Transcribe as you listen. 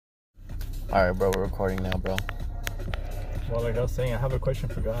Alright, bro, we're recording now, bro. Well, like I was saying, I have a question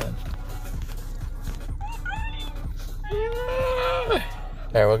for God. Alright,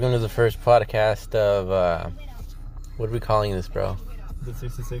 welcome to the first podcast of, what are we calling this, bro? The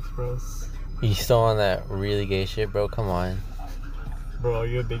 66 Bros. You still on that really gay shit, bro? Come on. Bro, are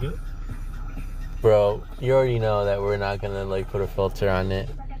you a bigot? Bro, you already know that we're not gonna, like, put a filter on it.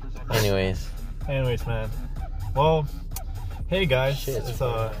 Anyways, man. Well, hey guys, Shit, it's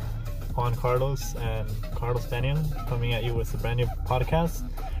Juan Carlos and Carlos Daniel coming at you with a brand new podcast.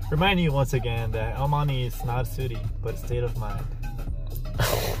 Reminding you once again that El Monte is not a city, but a state of mind.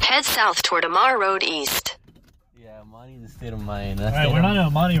 Head south toward Amar Road East. yeah, Monty is a state of mind. Alright, we're not in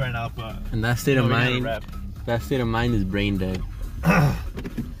El Monte right now, but... And that state of mind, is brain dead.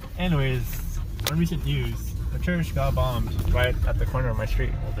 Anyways, on recent news, a church got bombed right at the corner of my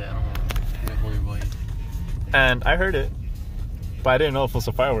street. And I heard it, but I didn't know if it was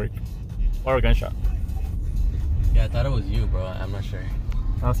a firework or a gunshot. Yeah, I thought it was you, bro. I'm not sure.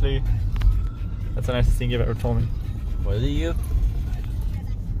 Honestly, that's the nicest thing you've ever told me. Was it you?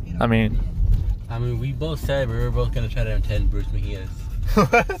 I mean, we both said we were both gonna try to attend Bruce Mejia's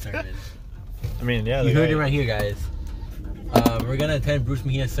sermon. I mean, yeah. You heard it right here, guys. We're gonna attend Bruce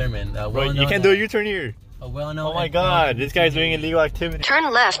Mejia's sermon. Bro, you can't do a U-turn here. Oh my God, this guy's doing illegal activity.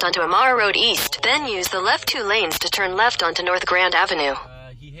 Turn left onto Amar Road East, then use the left 2 lanes to turn left onto North Grand Avenue.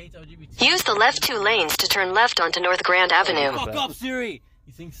 He hates LGBT. Use the left 2 lanes to turn left onto North Grand Avenue. Fuck up, Siri!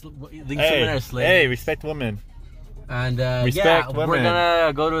 You think women are Hey, slaves? respect women. And Respect we're women.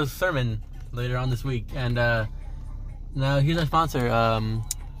 gonna go to a sermon later on this week. And now here's our sponsor,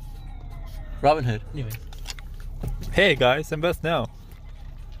 Robin Hood. Anyway. Hey guys, invest now.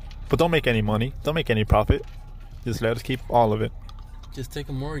 But don't make any money. Don't make any profit. Just let us keep all of it. Just take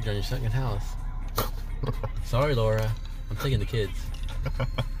a mortgage on your second house. Sorry, Laura. I'm taking the kids.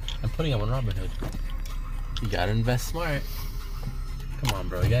 I'm putting them on Robin Hood. You gotta invest smart. Come on,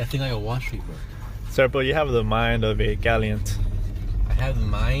 bro. You gotta think like a Wall Street bro. Sir, but you have the mind of a gallant. I have the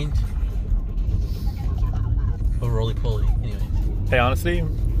mind of a roly-poly. Anyways. Hey, honestly,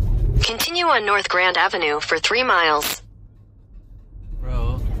 Continue on North Grand Avenue for 3 miles.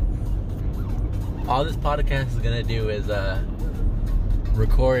 Bro, all this podcast is gonna do is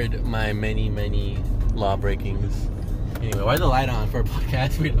record my many law breakings. Anyway, why is the light on for a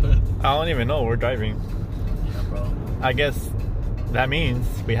podcast? I don't even know. We're driving. Yeah, bro. I guess that means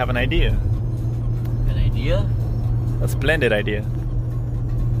we have an idea. An idea? A splendid idea.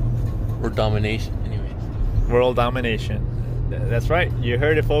 Or domination. Anyways. World domination. That's right. You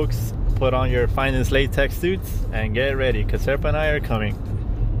heard it, folks. Put on your finest latex suits and get ready, because Serpa and I are coming.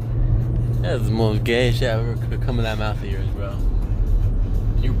 That's the most gay shit I've ever come in that mouth of yours, bro.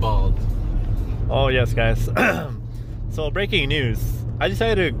 You're bald. Oh, yes, guys. So, breaking news. I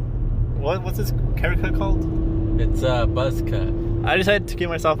decided to... What's this haircut called? It's a buzz cut. I decided to give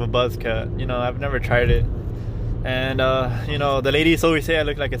myself a buzz cut. You know, I've never tried it. And, you know, the ladies always say I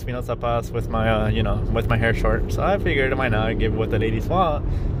look like Espinosa Paz with my, with my hair short. So I figured, why not give what the ladies want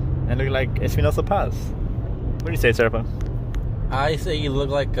and look like Espinosa Paz. What do you say, Serpa? I say you look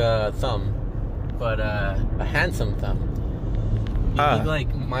like a thumb, but a handsome thumb. You look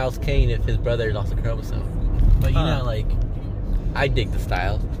like Miles Kane if his brother is also chromosome. But you know, like, I dig the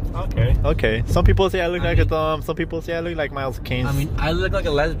style. Okay. Some people say I look like a thumb. Some people say I look like Miles Kane. I mean, I look like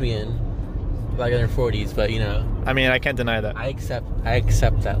a lesbian, like in their 40s, but you know. I mean, I can't deny that. I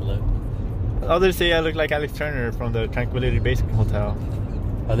accept that look. Others say I look like Alex Turner from the Tranquility Base Hotel.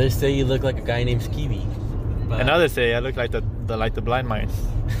 Others say you look like a guy named Skeevy. And others say I look like the blind mice.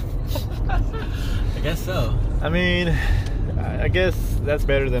 I guess so. I mean, I guess that's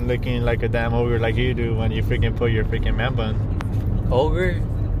better than looking like a damn ogre like you do when you freaking put your freaking man bun. Ogre?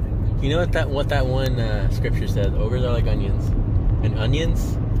 You know what that one scripture says? Ogres are like onions. And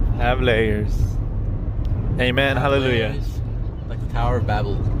onions have layers. Amen. Hallelujah. Layers, like the Tower of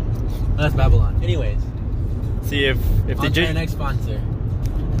Babel. Oh, that's Babylon. Anyways. See if on to our next sponsor.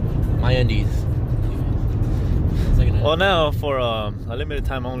 My Undies. Well, now for a limited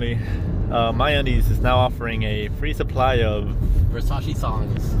time only, My Undies is now offering a free supply of Versace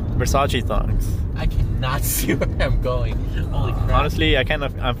thongs. I cannot see where I'm going. Holy crap. Honestly,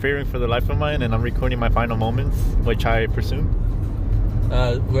 I'm fearing for the life of mine, and I'm recording my final moments, which I presume.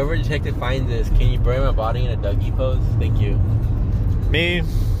 Whoever detective finds this, can you bury my body in a Dougie pose? Thank you. Me, you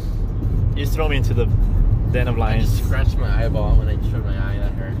just throw me into the den of lions. I just scratched my eyeball when I showed my eye.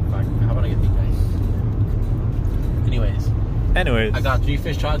 That hurt. Fuck. How about I get these guys? Anyways. I got 3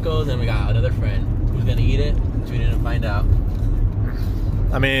 fish tacos, and we got another friend who's gonna eat it. Tune in and find out.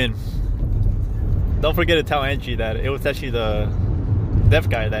 I mean, don't forget to tell Angie that it was actually deaf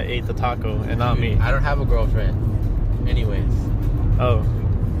guy that ate the taco and not me. I don't have a girlfriend. Anyways. Oh.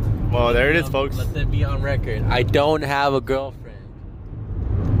 Well, there it is, folks. Let that be on record. I don't have a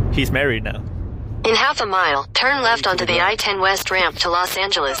girlfriend. He's married now. In half a mile, turn left onto the I-10 West ramp to Los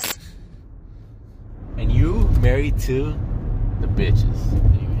Angeles. And you married to the bitches.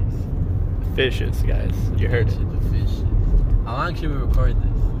 Anyways. Fishes, guys. You heard it. The fishes. How long should we record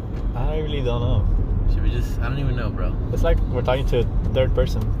this? I really don't know. Should we just... I don't even know, bro. It's like we're talking to a third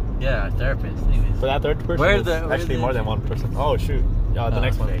person. Yeah, a therapist. Anyways. For that third person, Where's it's actually more than one person. Oh, shoot. Yeah, the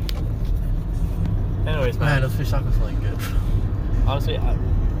next one. Anyways, Man, those fish tacos smell good. Honestly,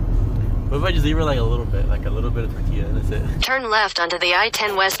 what if I just leave her like a little bit of tortilla and that's it? Turn left onto the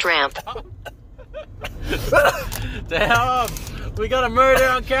I-10 West ramp. Damn! We got a murder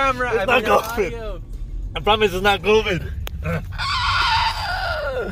on camera. It's not COVID. I promise it's not COVID.